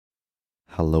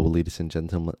Hello, ladies and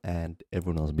gentlemen, and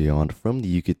everyone else beyond from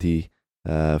the UQT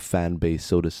fan base,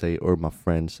 so to say, or my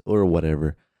friends, or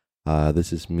whatever.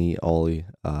 This is me, Ollie.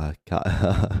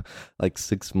 Like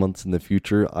 6 months in the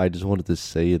future, I just wanted to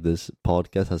say this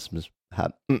podcast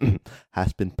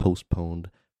has been postponed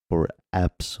for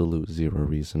absolute zero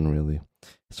reason, really.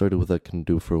 Started with I can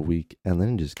do for a week, and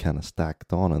then it just kind of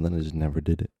stacked on, and then I just never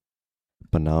did it.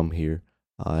 But now I'm here.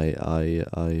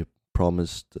 I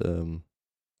promised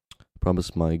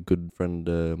my good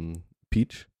friend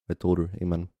Peach. I told her, "Hey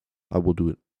man, I will do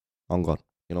it on God."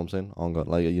 You know what I'm saying? On God,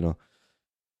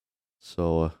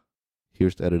 So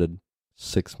here's the edited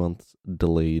 6 months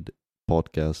delayed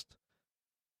podcast.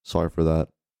 Sorry for that.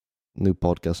 New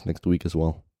podcast next week as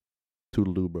well.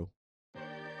 Toodaloo, bro.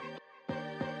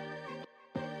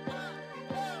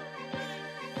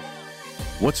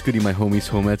 What's goody, my homies,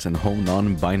 homettes, and home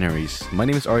non-binaries? My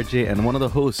name is RJ, and I'm one of the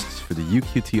hosts for the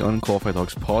UQT Unqualified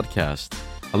Talks podcast,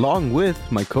 along with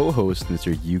my co-host,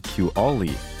 Mr. UQ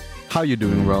Ollie. How you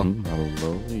doing, bro?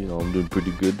 Hello. I'm doing pretty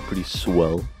good, pretty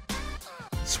swell.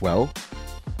 Swell?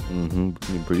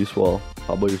 Pretty swell.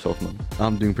 How about yourself, man?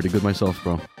 I'm doing pretty good myself,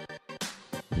 bro.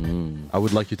 I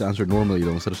would like you to answer normally, though,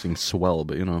 instead of saying swell,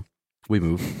 but, we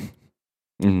move.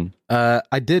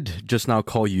 I did just now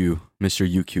call you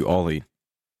Mr. UQ Ollie,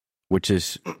 which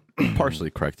is partially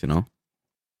correct,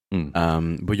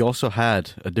 But you also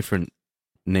had a different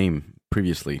name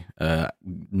previously,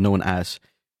 known as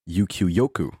UQ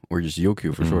Yoku, or just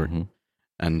Yoku for short.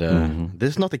 And this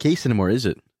is not the case anymore, is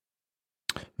it?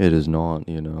 It is not,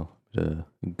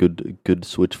 good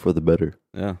switch for the better.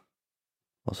 Yeah.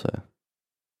 I'll say.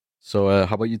 So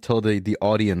how about you tell the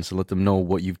audience and let them know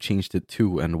what you've changed it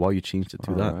to and why you changed it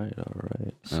to that. All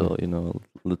right. So,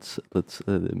 let's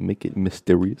make it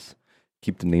mysterious.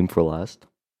 Keep the name for last.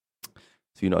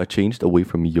 So, I changed away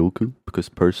from Yoku because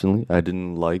personally I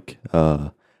didn't like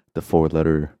the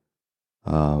 4-letter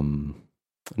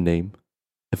name.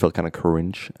 It felt kind of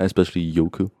cringe, especially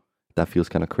Yoku. That feels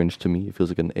kind of cringe to me. It feels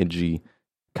like an edgy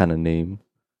kind of name.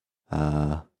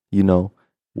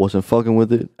 Wasn't fucking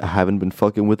with it. I haven't been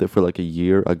fucking with it for like a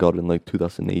year. I got it in like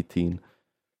 2018.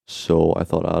 So I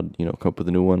thought I'd, come up with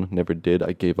a new one. Never did.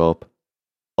 I gave up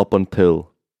until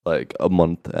like a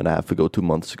month and a half ago, 2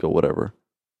 months ago, whatever.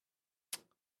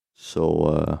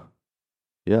 So,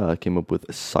 I came up with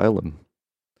Asylum.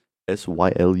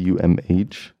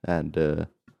 Sylumh. And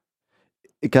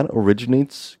it kind of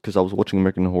originates because I was watching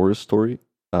American Horror Story,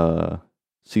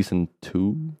 season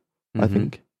 2, I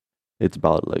think. It's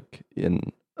about what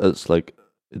the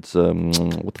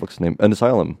fuck's the name? An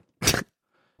asylum.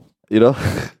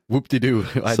 Whoop-de-doo.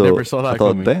 I never saw that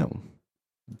coming. Damn,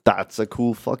 that's a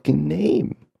cool fucking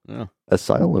name. Yeah.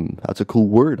 Asylum. That's a cool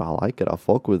word. I like it. I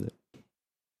fuck with it.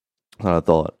 And I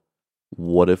thought,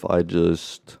 what if I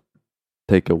just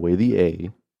take away the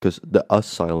A? Because the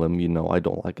asylum, I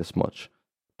don't like as much.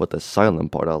 But the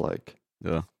silent part I like.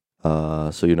 Yeah.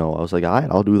 So, I was like, all right,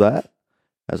 I'll do that.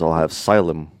 As I'll have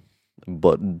Asylum.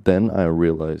 But then I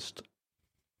realized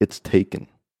it's taken.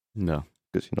 No.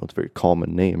 Because, it's a very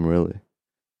common name, really.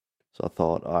 So I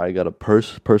thought, I got to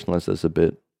personalize this a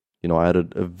bit. I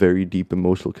added a very deep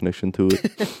emotional connection to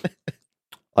it.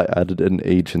 I added an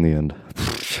H in the end.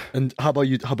 And how about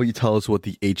you tell us what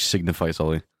the H signifies,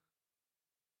 Ollie?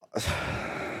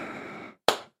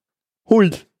 Hoi.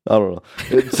 I don't know.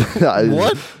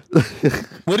 What?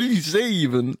 What did you say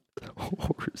even?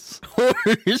 Horse. I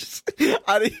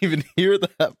didn't even hear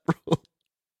that, bro.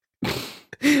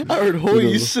 I heard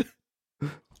hoist.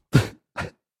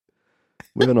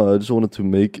 I just wanted to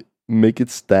make it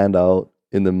stand out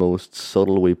in the most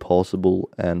subtle way possible,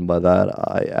 and by that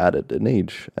I added an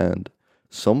H. And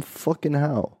some fucking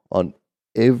how on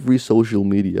every social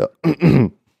media,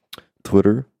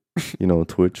 Twitter,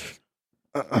 Twitch,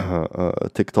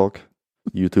 TikTok,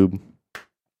 YouTube,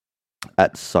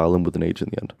 at Asylum with an H in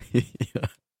the end. Yeah.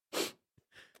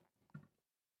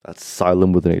 That's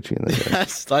Asylum with an H in the end.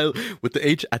 Asylum with the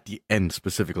H at the end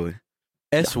specifically.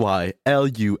 Sylumh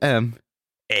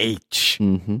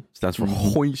stands for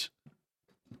hoist.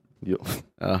 Yo.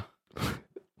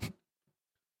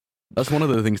 That's one of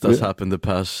the things that's happened the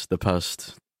past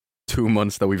 2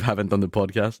 months that we haven't done the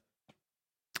podcast.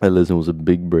 Hey, listen, it was a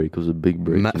big break.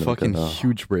 Fucking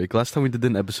huge break. Last time we did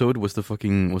an episode was the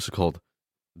fucking, what's it called?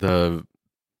 The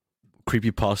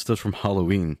creepypastas from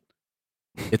Halloween.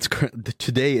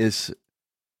 Today is,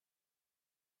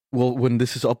 well, when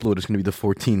this is uploaded, it's going to be the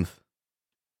 14th.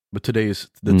 But today is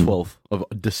the 12th of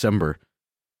December.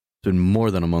 It's been more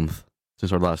than a month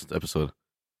since our last episode.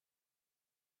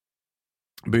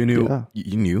 But you knew,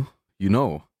 you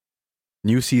know.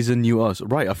 New season, new us.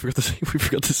 Right, we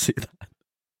forgot to say that.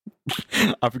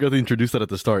 I forgot to introduce that at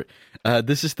the start.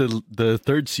 This is the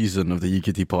third season of the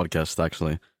UQT podcast,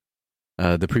 actually.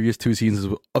 The previous 2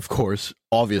 seasons, of course,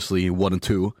 obviously 1 and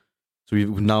 2. So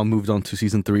we've now moved on to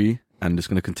season 3, and it's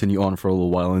going to continue on for a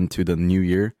little while into the new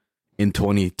year in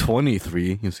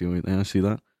 2023. You see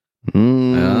that? That's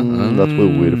why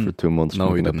we waited for 2 months No,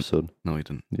 for we an didn't. episode. No, we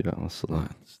didn't. Yeah, that's a lie.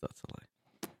 That's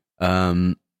a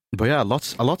lie. But yeah, a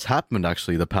lot's happened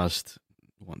actually the past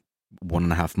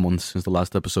 1.5 months since the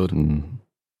last episode.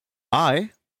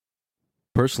 I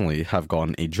personally have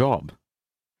gotten a job.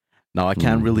 Now I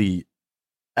can't really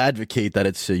advocate that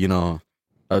it's a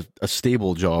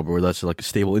stable job, or that's like a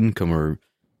stable income, or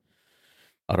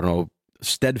I don't know,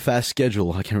 steadfast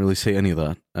schedule. I can't really say any of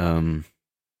that.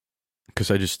 Because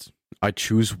I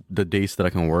choose the days that I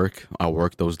can work. I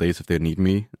work those days if they need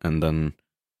me, and then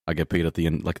I get paid at the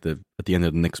end, at the end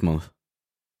of the next month.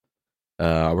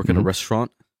 I work at a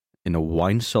restaurant in a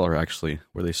wine cellar, actually,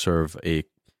 where they serve a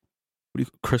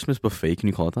Christmas buffet. Can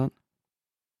you call it that?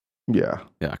 Yeah,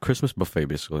 Christmas buffet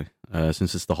basically.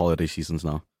 Since it's the holiday seasons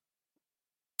now,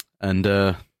 and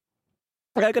I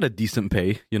got a decent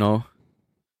pay.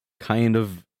 Kind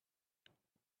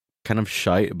of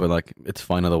shy, but like it's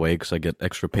fine either way because I get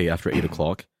extra pay after 8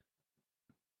 o'clock.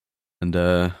 And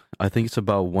I think it's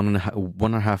about one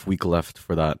and a half week left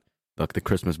for that, like the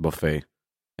Christmas buffet,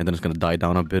 and then it's gonna die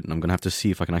down a bit, and I'm gonna have to see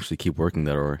if I can actually keep working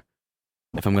there, or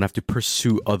if I'm gonna have to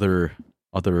pursue other.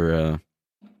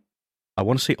 I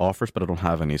want to say offers, but I don't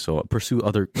have any, so I'll pursue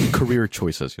other career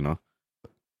choices.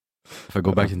 If I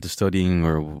go back into studying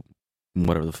or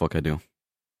whatever the fuck I do.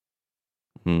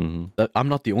 I'm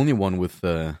not the only one with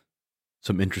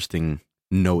some interesting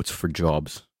notes for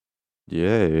jobs.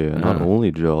 Yeah. Not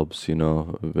only jobs,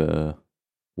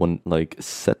 one like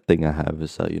set thing I have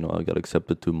is that I got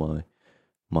accepted to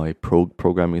my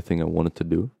programming thing I wanted to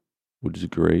do, which is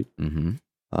great.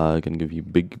 I can give you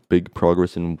big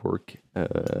progress in work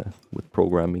with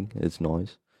programming. It's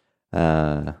nice,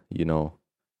 and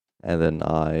then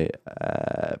I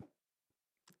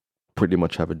pretty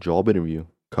much have a job interview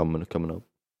coming up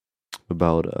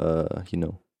about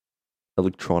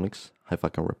electronics, if I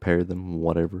can repair them,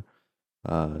 whatever.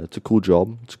 It's a cool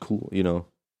job. It's a cool,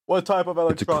 What type of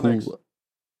electronics?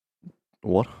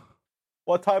 What?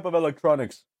 What type of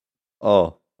electronics?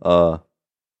 Oh,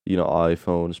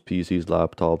 iPhones, PCs,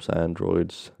 laptops,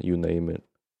 Androids, you name it.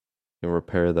 You can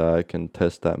repair that. I can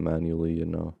test that manually, set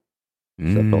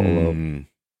it all up.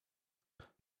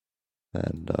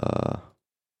 And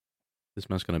this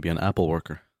man's gonna be an Apple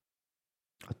worker.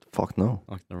 Fuck no.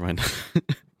 Oh, never mind.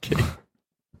 Okay.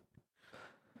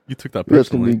 You took that personally. That's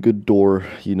gonna be a good door,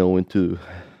 into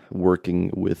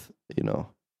working with,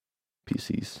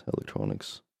 PCs,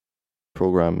 electronics,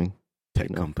 programming,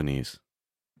 tech companies.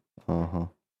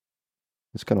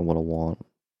 It's kind of what I want.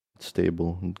 It's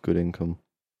stable and good income.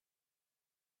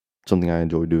 Something I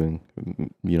enjoy doing,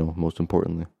 most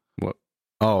importantly. What?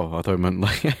 Oh, I thought it meant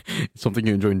like something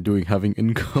you enjoy doing, having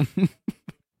income.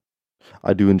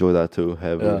 I do enjoy that too,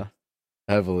 heavily. Yeah,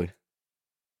 heavily.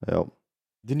 Yep.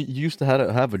 Didn't you used to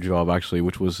have a job actually,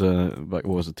 which was what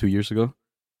was it, 2 years ago?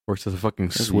 Worked as a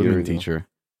fucking swimming teacher.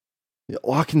 Yeah,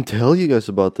 I can tell you guys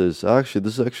about this. Actually,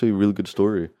 this is actually a really good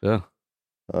story. Yeah.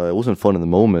 It wasn't fun in the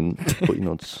moment, but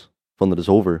it's fun that it's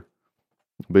over.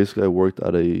 Basically, I worked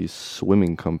at a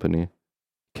swimming company.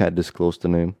 Can't disclose the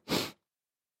name.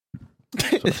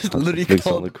 It's literally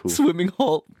called cool. Swimming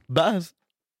Hall Bass.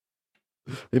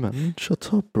 Hey man,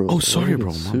 shut up, bro. Oh, sorry,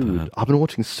 bro. My bad. I've been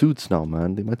watching Suits now,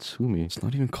 man. They might sue me. It's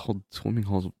not even called Swimming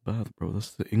Hall's Bath, bro.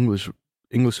 That's the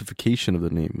Englishification of the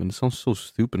name, and it sounds so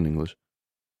stupid in English.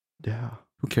 Yeah.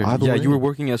 Who cares? Yeah, you were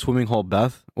working at Swimming Hall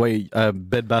Bath. Wait,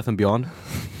 Bed Bath and Beyond.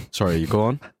 Sorry, you go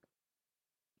on.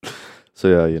 So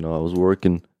yeah, I was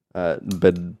working at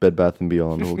Bed Bath and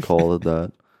Beyond. We'll call it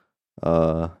that.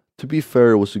 To be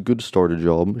fair, it was a good starter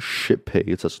job. Shit pay.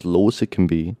 It's as low as it can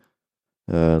be,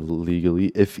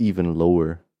 legally, if even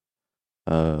lower.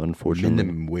 Unfortunately,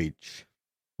 minimum wage.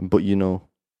 But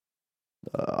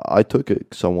I took it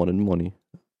because I wanted money.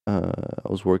 I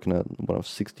was working at when I was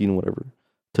 16, whatever,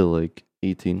 till like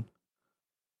 18.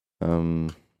 I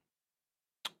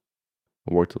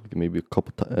worked like maybe a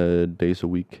couple days a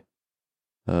week.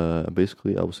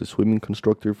 Basically, I was a swimming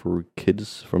instructor for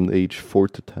kids from the age 4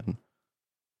 to 10.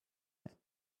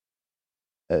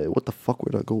 What the fuck,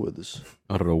 where'd I go with this?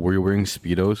 I don't know. Were you wearing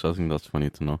Speedos? I think that's funny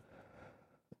to know.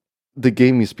 They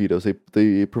gave me Speedos.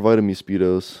 They provided me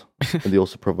Speedos, and they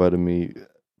also provided me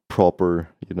proper,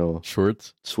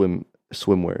 shorts,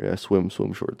 swimwear. Yeah, swim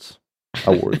shorts.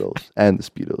 I wore those and the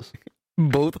Speedos.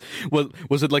 Both?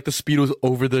 Was it like the Speedos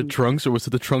over the trunks, or was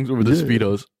it the trunks over the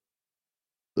Speedos?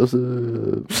 That's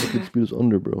a fucking speedo's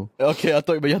under, bro. Okay, I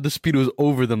thought, but yeah, the speedos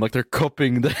over them, like they're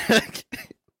cupping the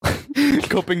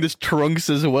cupping this trunks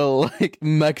as well, like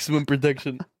maximum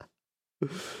protection.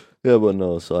 Yeah, but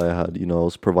no. So I had, I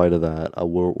was provided that. I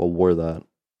wore that.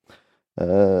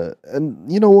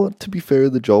 And you know what? To be fair,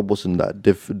 the job wasn't that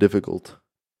difficult.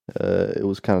 It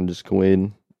was kind of just go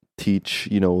in, teach,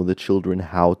 the children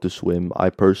how to swim. I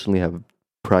personally have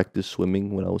practiced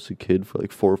swimming when I was a kid for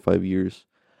like 4 or 5 years.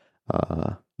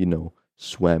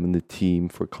 Swam in the team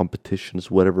for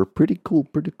competitions, whatever. Pretty cool.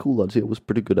 I'd say I was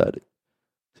pretty good at it.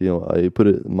 So, I put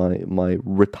it my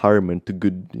retirement to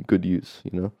good use.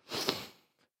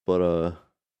 But there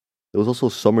was also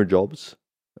summer jobs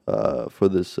for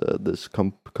this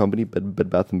company, Bed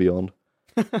Bath and Beyond.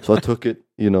 So I took it,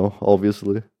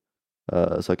 obviously,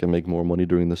 so I can make more money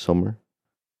during the summer.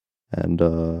 And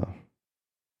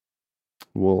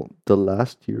well, the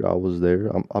last year I was there,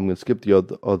 I'm gonna skip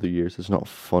the other years. It's not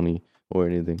funny or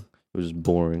anything. It was just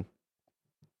boring.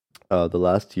 The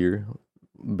last year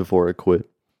before I quit,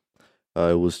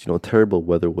 it was terrible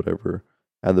weather, whatever.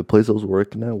 And the place I was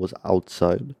working at was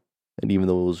outside. And even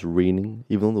though it was raining,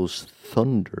 even though there was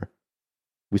thunder,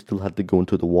 we still had to go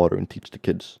into the water and teach the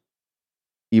kids.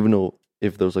 Even though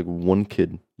if there was like one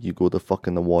kid, you go the fuck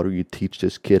in the water, you teach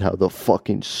this kid how to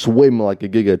fucking swim like a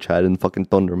Giga Chad in fucking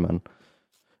thunder, man.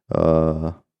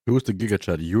 Who was the Giga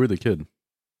Chad? You were the kid.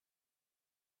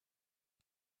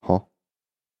 Huh?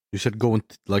 You said go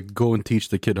and teach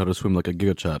the kid how to swim like a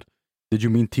Giga Chad. Did you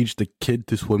mean teach the kid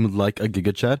to swim like a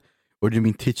Giga Chad? Or do you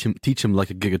mean teach him like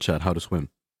a Giga Chad how to swim?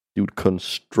 You would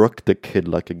construct the kid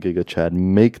like a Giga Chad,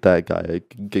 make that guy a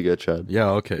Giga Chad. Yeah,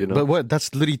 okay. But what?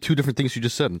 That's literally two different things you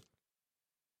just said.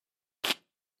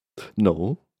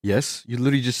 No. Yes, you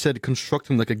literally just said construct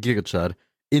him like a Giga Chad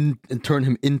and turn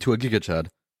him into a Giga Chad.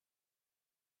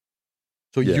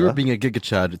 So you're being a Giga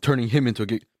Chad, turning him into a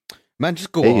Giga... Man,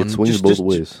 just go on. It swings both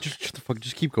ways.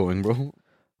 Just keep going, bro.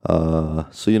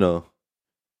 So,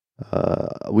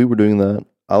 we were doing that.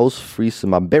 I was freezing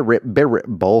my bare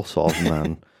balls off,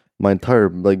 man. My entire,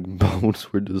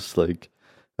 bones were just, what's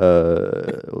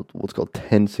called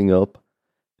tensing up.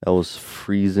 I was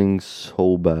freezing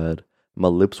so bad. My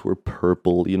lips were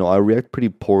purple. I react pretty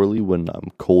poorly when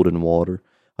I'm cold in water.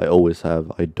 I always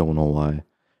have. I don't know why.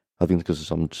 I think it's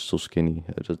because I'm just so skinny.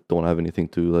 I just don't have anything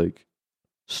to,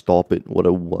 stop it.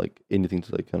 Anything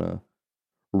to, kind of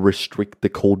restrict the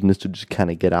coldness to just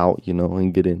kind of get out,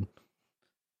 and get in.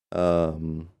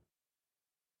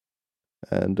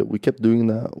 And we kept doing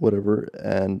that, whatever.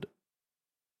 And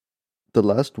the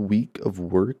last week of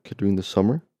work during the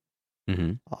summer,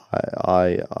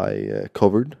 I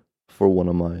covered for one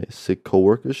of my sick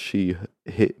coworkers. She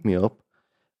hit me up,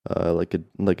 like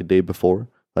a day before,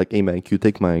 like, "Hey man, can you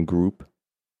take my group?"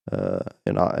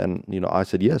 And I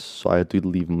said yes. So I had to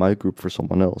leave my group for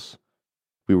someone else.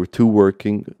 We were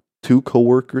two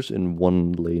coworkers in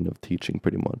one lane of teaching,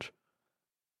 pretty much.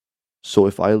 So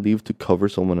if I leave to cover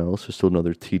someone else, there's still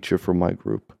another teacher for my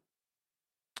group.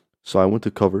 So I went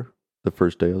to cover the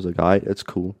first day. I was like, alright, it's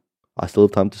cool. I still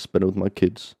have time to spend it with my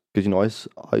kids. Because,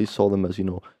 I saw them as,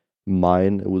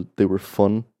 mine. They were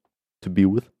fun to be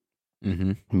with.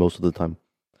 Most of the time.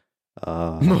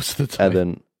 Most of the time. And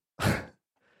then,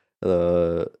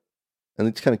 and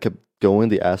it just kind of kept going.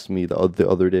 They asked me the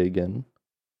other day again.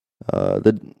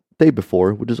 The day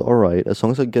before, which is alright. As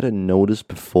long as I get a notice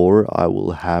before, I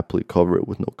will happily cover it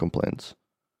with no complaints.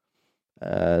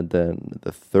 And then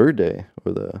the third day,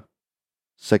 or the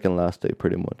second last day,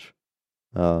 pretty much,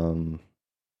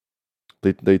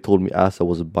 they told me as I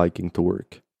was biking to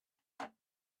work.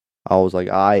 I was like,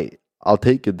 I'll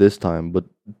take it this time, but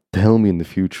tell me in the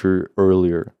future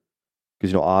earlier.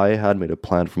 Because, I had made a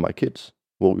plan for my kids,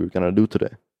 what we were going to do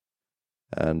today.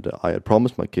 And I had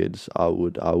promised my kids I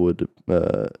would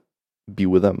be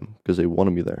with them because they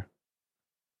wanted me there.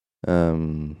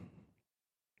 So,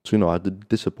 I had to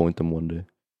disappoint them one day.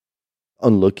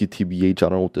 Unlucky TBH, I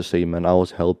don't know what to say, man. I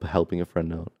was helping a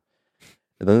friend out.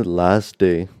 And then the last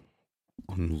day,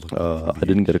 I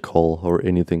didn't get a call or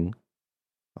anything.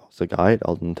 I was like, alright,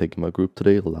 I'm taking my group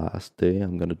today. Last day,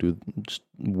 I'm going to do just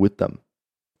with them.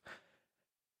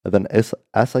 And then as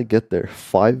I get there,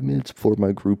 5 minutes before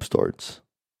my group starts,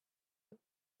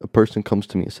 a person comes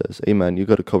to me and says, "Hey man, you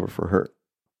got to cover for her."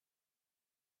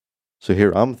 So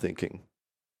here I'm thinking,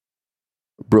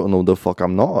 bro, no the fuck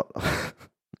I'm not.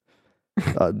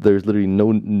 There's literally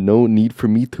no need for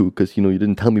me to, because you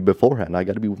didn't tell me beforehand. I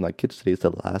got to be with my kids today. It's the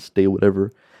last day,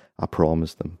 whatever. I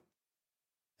promised them.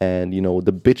 And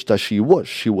the bitch that she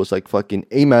was like, fucking,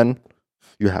 "Hey man,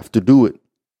 you have to do it."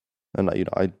 And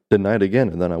I denied again,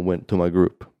 and then I went to my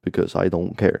group because I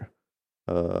don't care.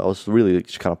 I was really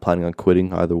just kind of planning on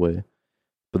quitting either way,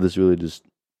 but this really just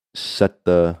set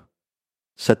the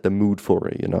mood for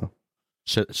it, you know.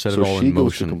 Set it So all she in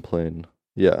goes to motion. complain.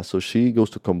 Yeah, so she goes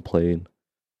to complain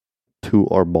to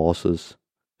our bosses.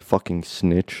 Fucking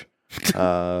snitch.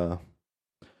 One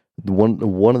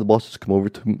of the bosses come over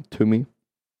to me,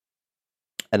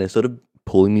 and instead of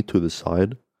pulling me to the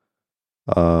side,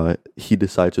 he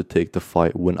decides to take the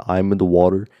fight. When I'm in the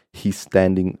water, he's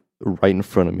standing right in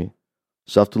front of me.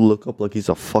 So I have to look up like he's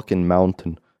a fucking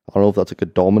mountain. I don't know if that's like a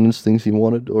dominance thing he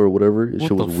wanted or whatever. It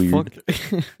shit was weird.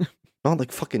 Not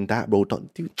like fucking that, bro.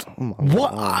 Dude, oh my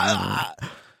What? God.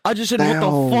 I just said, what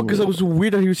the fuck? Because it was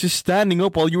weird that he was just standing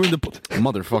up while you were in the...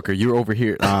 Motherfucker, you're over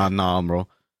here. Nah, bro.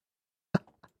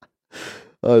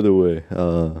 Either way,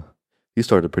 he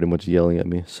started pretty much yelling at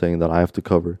me, saying that I have to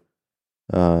cover.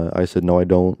 I said, no, I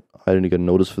don't. I didn't get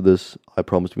noticed for this. I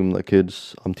promised to be my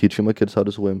kids. I'm teaching my kids how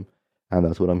to swim, and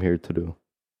that's what I'm here to do.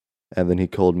 And then he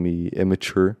called me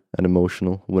immature and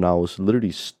emotional when I was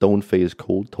literally stone-faced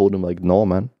cold. Told him, like, no,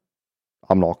 man,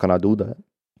 I'm not gonna do that.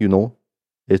 You know,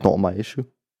 it's not my issue.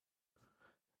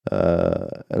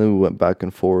 And then we went back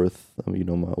and forth. You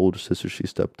know, my older sister, she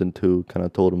stepped in too, kind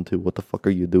of told him to, what the fuck are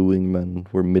you doing, man?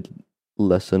 We're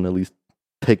mid-lesson, at least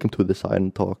take him to the side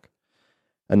and talk.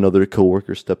 Another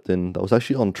coworker stepped in that was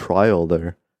actually on trial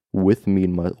there with me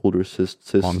and my older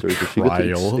sister. So she got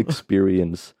to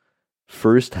experience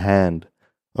firsthand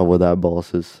of what that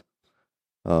boss is.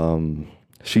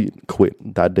 She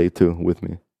quit that day too with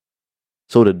me.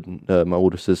 So did my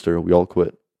older sister. We all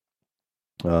quit.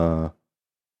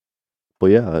 But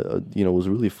yeah, you know, it was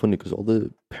really funny because all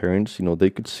the parents, you know, they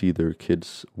could see their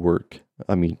kids work.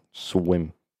 I mean,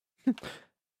 swim.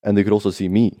 And they could also see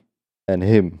me and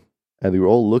him. And they were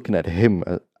all looking at him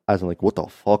as in like, what the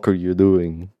fuck are you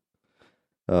doing?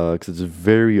 Because it's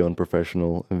very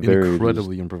unprofessional. And very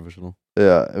incredibly unprofessional.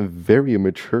 Yeah, and very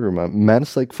immature, man.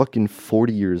 Man's like fucking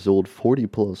 40 years old, 40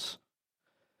 plus.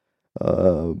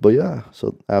 But yeah,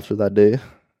 so after that day,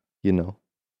 you know,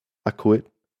 I quit.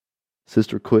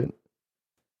 Sister quit.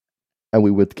 And we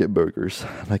went to get burgers.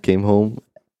 And I came home.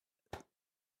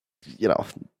 You know,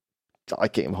 I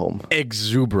came home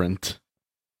Exuberant.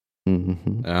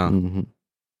 Mm-hmm. Yeah. Mm-hmm.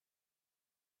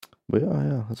 But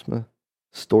yeah, that's my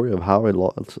story of how I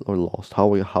lost,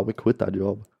 how I quit that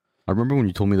job. I remember when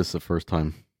you told me this the first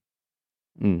time.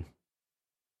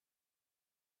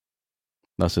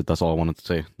 That's it. That's all I wanted to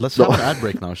say. Let's have an ad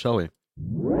break now, shall we?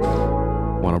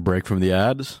 Want a break from the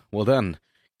ads? Well then,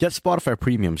 get Spotify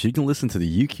Premium so you can listen to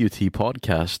the UQT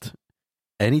podcast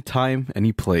anytime,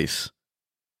 any place.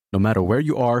 No matter where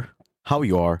you are, how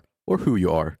you are, or who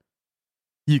you are.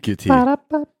 UQT.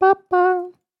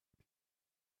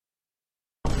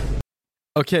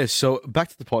 Okay, so back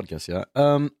to the podcast, yeah.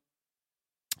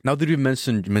 Now that we've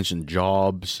mentioned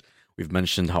jobs, we've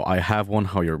mentioned how I have one,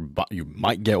 how you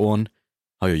might get one,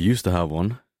 how you used to have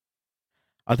one.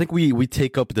 I think we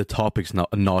take up the topics now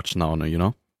a notch now, you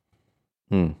know?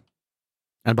 And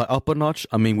by up a notch,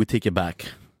 I mean we take it back.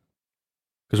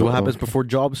 Because what happens before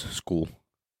jobs? School.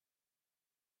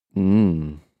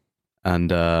 And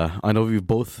I know we've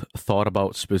both thought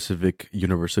about specific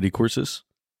university courses.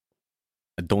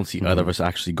 I don't see either of us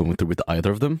actually going through with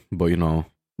either of them, but you know,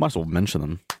 might as well mention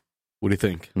them. What do you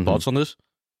think? Thoughts on this?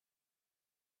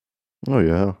 Oh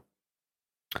yeah.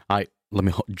 Let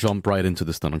me jump right into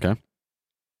this then, okay?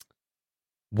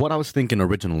 What I was thinking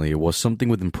originally was something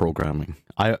within programming.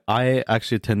 I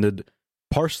actually attended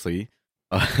partially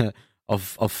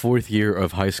of a fourth year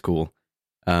of high school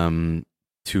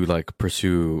to like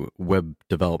pursue web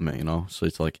development, you know? So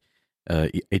it's like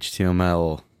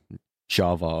HTML,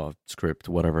 JavaScript,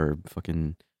 whatever,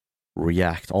 fucking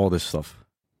React, all this stuff.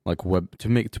 Like web to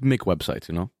make websites,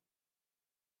 you know?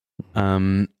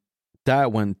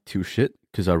 That went to shit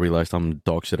because I realized I'm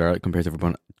dog shit at it compared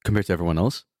to everyone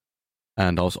else.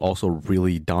 And I was also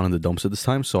really down in the dumps at this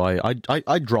time, so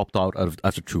I dropped out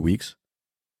after 2 weeks.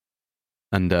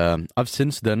 And I've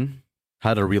since then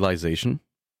had a realization,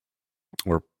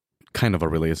 or kind of a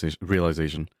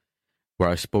realization, where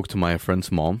I spoke to my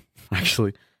friend's mom,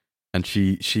 actually, and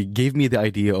she gave me the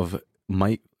idea of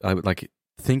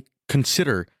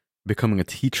consider becoming a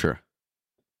teacher.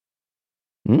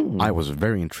 I was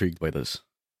very intrigued by this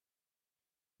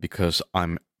because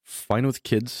I'm fine with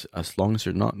kids as long as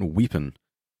they're not weeping.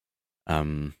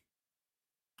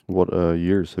 What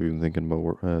years have you been thinking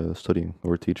about studying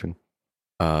or teaching?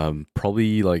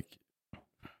 Probably like,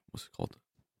 what's it called?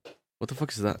 What the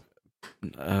fuck is that?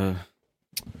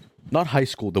 Not high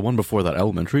school. The one before that,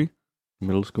 elementary,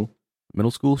 middle school.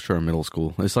 Middle school, sure, middle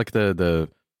school. It's like the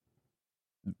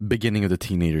beginning of the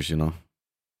teenagers, you know.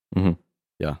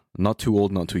 Yeah, not too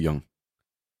old, not too young.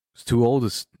 'Cause too old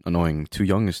is annoying. Too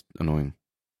young is annoying.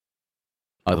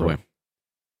 Either way.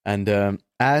 And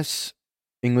as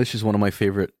English is one of my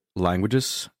favorite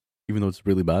languages, even though it's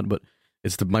really bad, but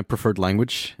it's my preferred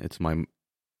language. It's my...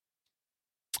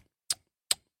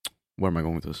 Where am I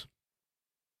going with this?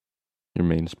 Your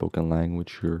main spoken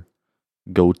language, your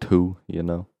go-to, you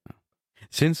know?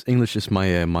 Since English is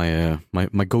my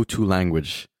go-to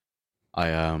language,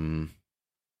 I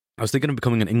was thinking of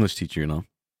becoming an English teacher, you know?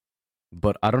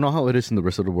 But I don't know how it is in the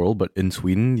rest of the world, but in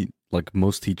Sweden, like,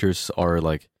 most teachers are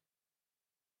like,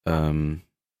 what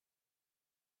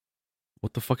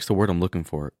the fuck's the word I'm looking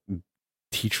for?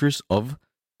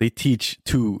 They teach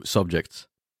 2 subjects.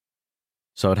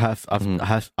 So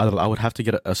I would have to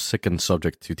get a second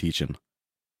subject to teach in.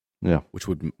 Yeah. Which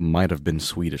might have been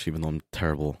Swedish, even though I'm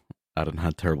terrible. I didn't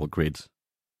have terrible grades.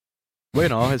 But, you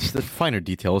know, it's the finer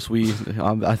details.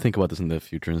 I think about this in the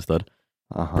future instead.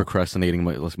 Procrastinating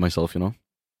myself, you know?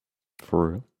 For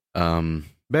real.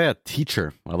 But yeah,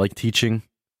 teacher. I like teaching.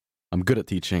 I'm good at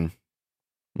teaching.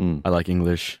 I like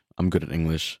English. I'm good at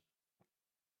English.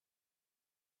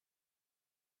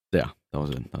 Yeah, that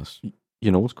was it.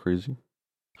 You know what's crazy?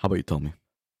 How about you tell me?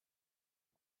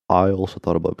 I also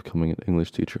thought about becoming an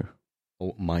English teacher.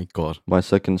 Oh my god. My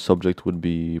second subject would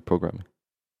be programming.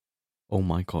 Oh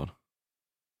my god.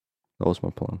 That was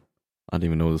my plan. I didn't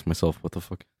even know this myself. What the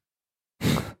fuck?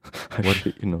 I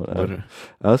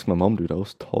asked my mom, dude. I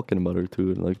was talking about her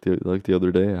too, like the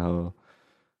other day, how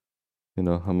I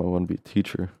want to be a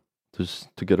teacher,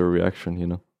 just to get a reaction, you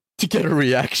know. To get a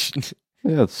reaction.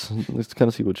 Yeah, it's to kind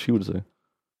of see what she would say.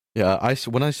 Yeah,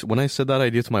 when I said that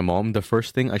idea to my mom, the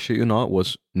first thing, I shit you not,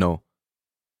 was no.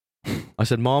 I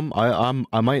said, Mom,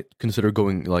 I might consider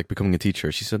becoming a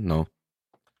teacher. She said no.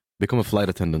 Become a flight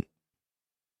attendant.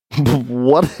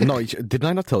 What? No, didn't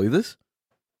I not tell you this?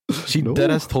 She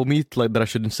deadass told me like that I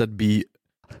should instead be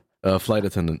a flight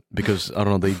attendant because I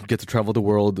don't know, they get to travel the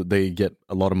world, they get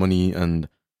a lot of money, and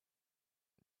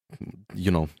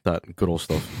you know, that good old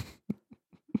stuff.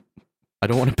 I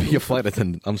don't want to be a flight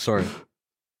attendant. I'm sorry.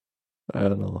 I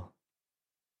don't know.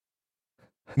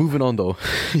 Moving on though,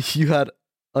 you had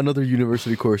another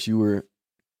university course you were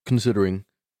considering.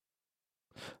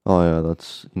 Oh yeah,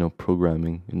 that's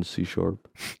programming in C#.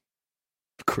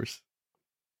 Of course.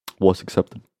 Was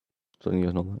accepted. So you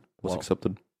guys know that. Was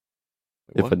accepted.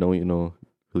 Wait, if I don't,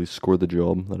 really score the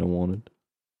job that I wanted.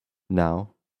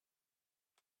 Now.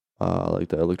 Like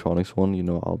the electronics one,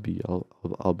 I'll be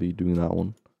doing that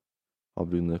one. I'll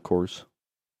be doing the course.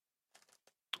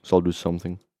 So I'll do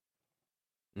something.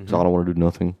 So I don't want to do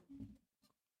nothing.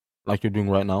 Like you're doing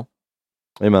right now?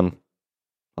 Hey man,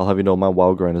 I'll have you know my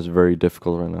WoW grind is very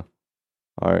difficult right now.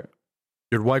 Alright.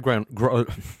 Your WoW grind... Bro.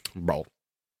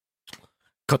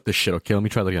 Cut this shit, okay? Let me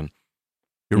try that again.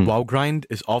 Your WoW grind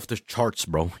is off the charts,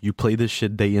 bro. You play this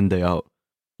shit day in, day out.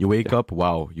 You wake up,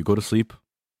 wow. You go to sleep.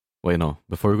 Wait, no.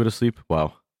 Before you go to sleep,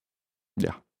 wow.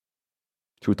 Yeah.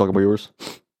 Should we talk about yours?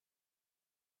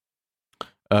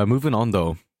 Moving on,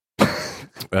 though.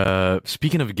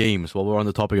 Speaking of games, while we're on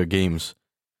the topic of games,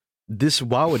 this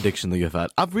WoW addiction that you've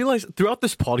had, I've realized throughout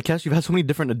this podcast, you've had so many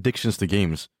different addictions to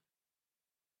games.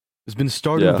 It's been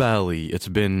Stardew Valley. It's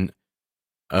been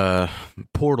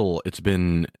Portal. It's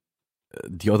been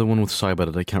the other one with Cyber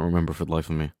that I can't remember for the life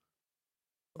of me.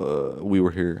 We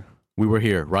Were Here. We Were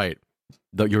Here, right.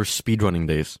 Your speedrunning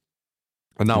days.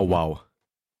 And now WoW.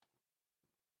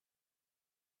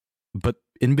 But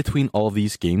in between all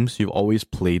these games, you've always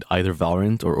played either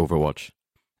Valorant or Overwatch.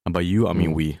 And by you, I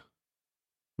mean we.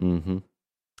 Mm-hmm.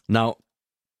 Now,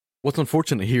 what's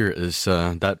unfortunate here is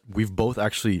that we've both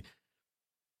actually,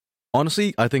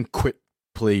 honestly, I think quit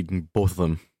playing both of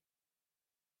them.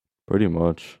 Pretty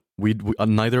much. We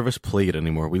neither of us play it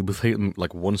anymore. We play it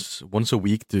like once a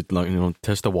week to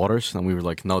test the waters, and we were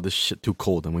like, no, this shit too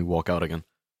cold, and we walk out again.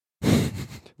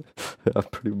 Yeah,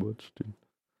 pretty much, dude.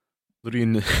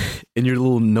 Literally in your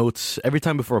little notes, every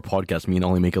time before a podcast, me and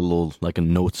Ollie make a little like a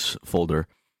notes folder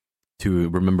to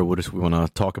remember what we want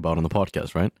to talk about on the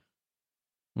podcast, right?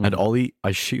 Mm. And Ollie,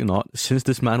 I shit you not, since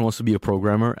this man wants to be a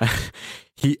programmer,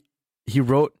 he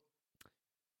wrote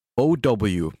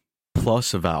OW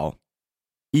plus Val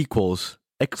equals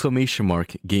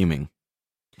 !gaming.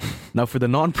 Now, for the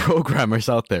non-programmers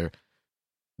out there,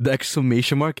 the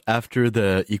exclamation mark after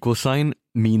the equal sign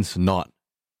means not.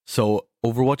 So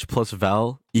Overwatch plus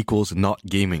Val equals not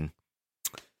gaming.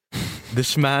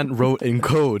 This man wrote in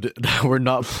code that we're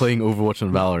not playing Overwatch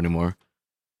and Val anymore.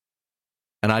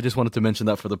 And I just wanted to mention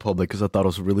that for the public because I thought it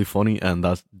was really funny, and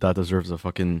that deserves a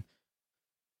fucking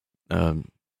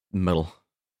medal.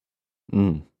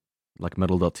 Mm. Like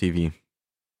medal.tv.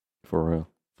 For real.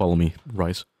 Follow me,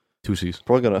 Rice. 2 C's.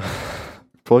 Probably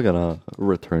gonna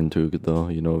return to it though,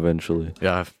 eventually.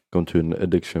 Yeah, I've Go into an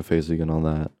addiction phase again on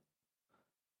that.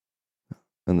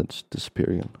 And then just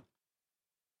disappear again.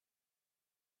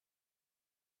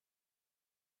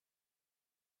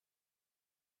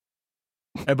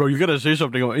 Hey, bro, you gotta say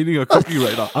something. I'm eating a cookie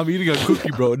right now. I'm eating a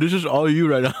cookie, bro. This is all you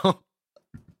right now.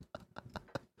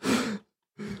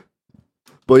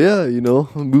 But yeah,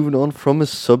 moving on from a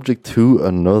subject to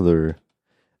another,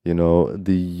 the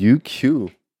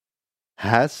UQ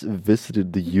has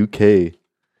visited the UK,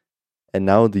 and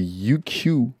now the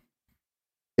UQ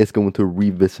is going to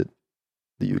revisit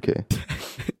the UK.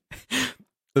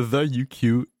 The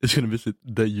UQ is gonna visit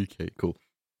the UK. Cool.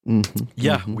 Mm-hmm,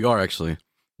 yeah, we are actually.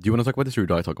 Do you want to talk about this, or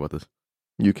do I talk about this?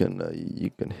 You can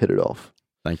hit it off.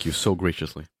 Thank you so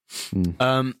graciously.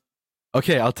 Mm.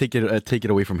 Okay, I'll take it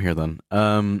away from here then.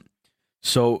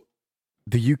 So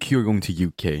the UK are going to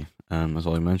UK. As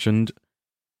I mentioned.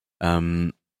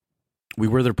 We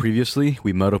were there previously.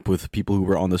 We met up with people who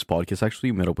were on this podcast.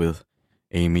 Actually, we met up with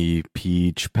Amy,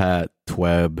 Peach, Pat,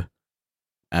 Tweb,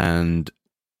 and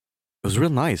it was real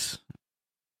nice.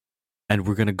 And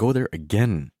we're gonna go there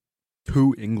again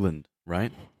to England,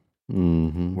 right?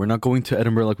 Mm-hmm. We're not going to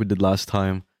Edinburgh like we did last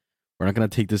time. We're not gonna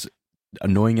take this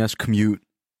annoying ass commute,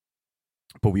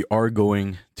 but we are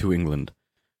going to England.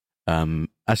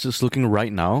 As it's looking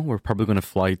right now, we're probably gonna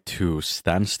fly to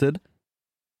Stansted.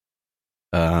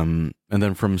 And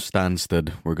then from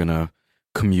Stansted, we're gonna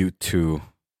commute to.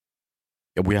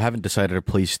 We haven't decided a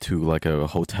place to, like a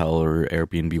hotel or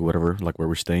Airbnb, whatever, like where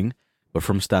we're staying. But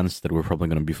from Stansted, we're probably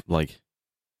gonna be like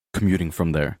commuting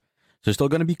from there. So it's still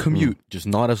gonna be commute, just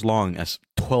not as long as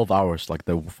 12 hours, like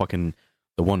the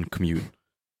one commute.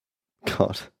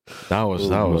 God, that was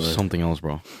something else,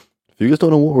 bro. If you guys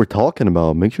don't know what we're talking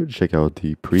about, make sure to check out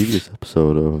the previous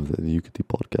episode of the UQT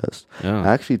podcast. Yeah,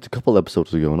 actually, it's a couple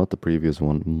episodes ago, not the previous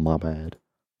one. My bad.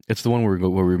 It's the one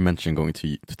where we mentioned going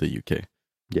to the UK.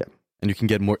 Yeah, and you can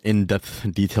get more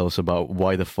in-depth details about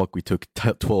why the fuck we took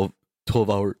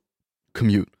 12-hour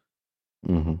commute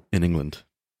in England.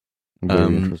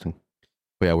 Very interesting.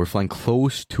 But yeah, we're flying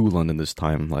close to London this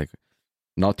time, like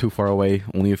not too far away,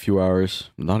 only a few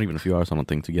hours, not even a few hours, I don't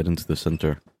think, to get into the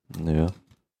center. Yeah.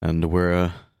 And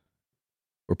we're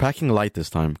packing light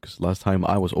this time, because last time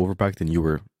I was overpacked and you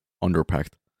were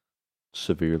underpacked.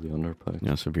 Severely underpacked.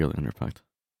 Yeah, severely underpacked.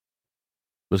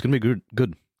 But it's gonna be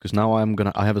good, because now I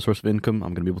have a source of income.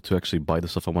 I'm gonna be able to actually buy the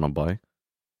stuff I want to buy.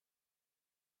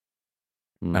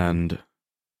 And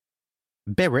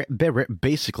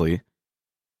basically,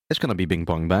 it's gonna be bing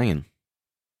bong banging.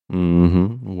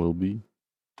 Will be.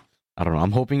 I don't know.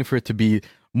 I'm hoping for it to be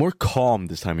more calm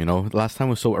this time. Last time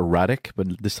was so erratic,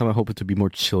 but this time I hope it to be more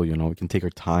chill. We can take our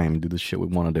time and do the shit we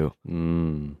want to do.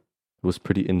 It was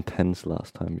pretty intense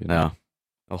last time. Yeah,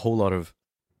 a whole lot of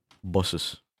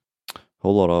buses. A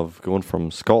whole lot of going from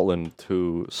Scotland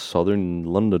to southern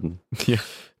London. Yeah.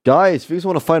 Guys, if you guys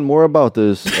want to find more about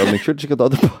this, make sure to check out the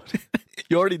other part.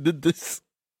 You already did this.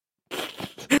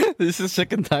 This is the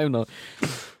second time now.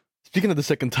 Speaking of the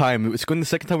second time, it's going the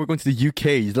second time we're going to the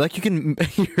UK. Like you can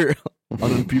hear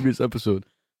on the previous episode.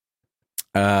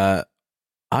 I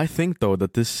think though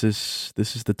that this is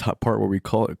the top part where we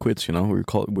call it quits. Where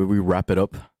we wrap it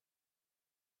up.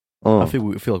 I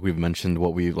feel like we've mentioned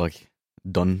what we've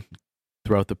done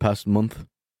throughout the past month.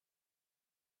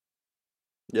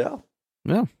 Yeah.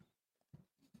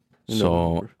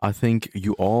 So I think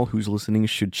you all who's listening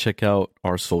should check out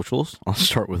our socials. I'll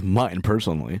start with mine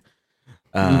personally.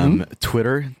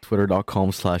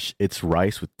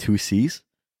 Twitter.com/itsrice with 2 C's.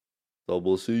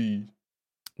 Double C.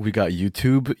 We got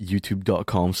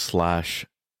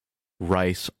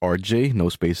youtube.com/ricerj, no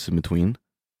space in between.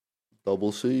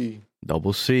 Double C,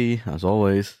 as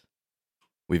always.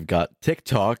 We've got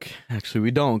TikTok. Actually,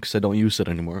 we don't, because I don't use it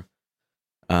anymore.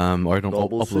 Or I don't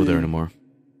upload there anymore.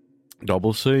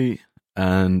 Double C.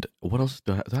 And what else?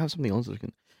 Do I have something else? I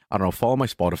don't know. Follow my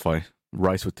Spotify.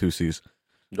 Rice with 2 C's.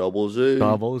 Double Z.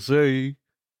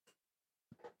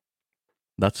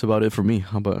 That's about it for me.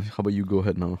 How about you go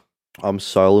ahead now? I'm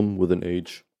Silem with an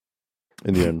H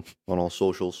in the end on all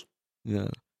socials. Yeah.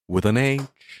 With an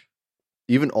H.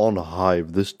 Even on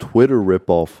Hive, this Twitter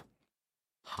ripoff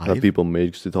that people made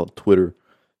because they thought Twitter.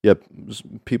 Yeah,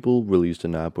 people released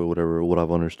an app or whatever, what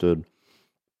I've understood.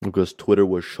 Because Twitter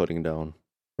was shutting down.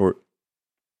 Or,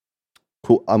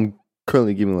 cool, I'm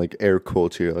currently giving air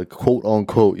quotes here, quote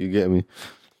unquote, you get me?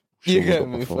 You get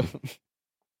me.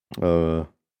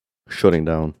 Shutting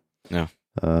down. Yeah.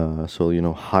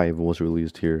 So, Hive was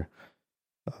released here.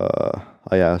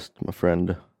 I asked my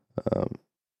friend,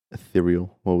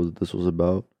 Ethereal, what this was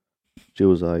about. She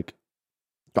was like,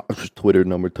 Twitter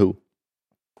number 2.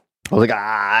 I was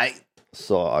like,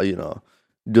 so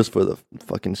just for the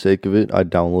fucking sake of it, I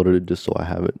downloaded it just so I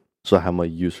have it. So I have my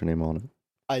username on it.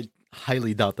 I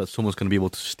highly doubt that someone's going to be able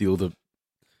to steal the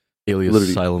alias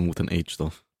Literally. Asylum with an H,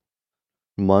 though.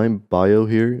 My bio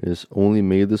here is only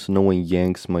made this so no one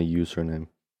yanks my username.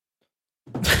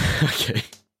 Okay.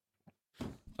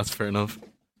 That's fair enough.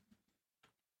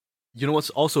 You know what's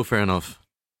also fair enough?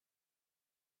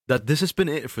 That this has been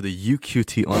it for the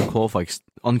UQT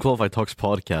Unqualified Talks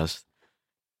podcast.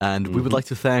 And we would like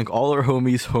to thank all our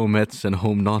homies, homettes, and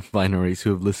home non-binaries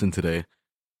who have listened today.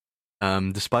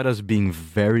 Despite us being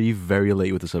very, very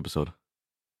late with this episode.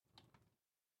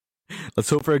 Let's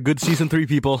hope for a good season 3,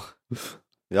 people.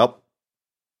 Yep.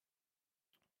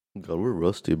 God, we're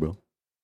rusty, bro.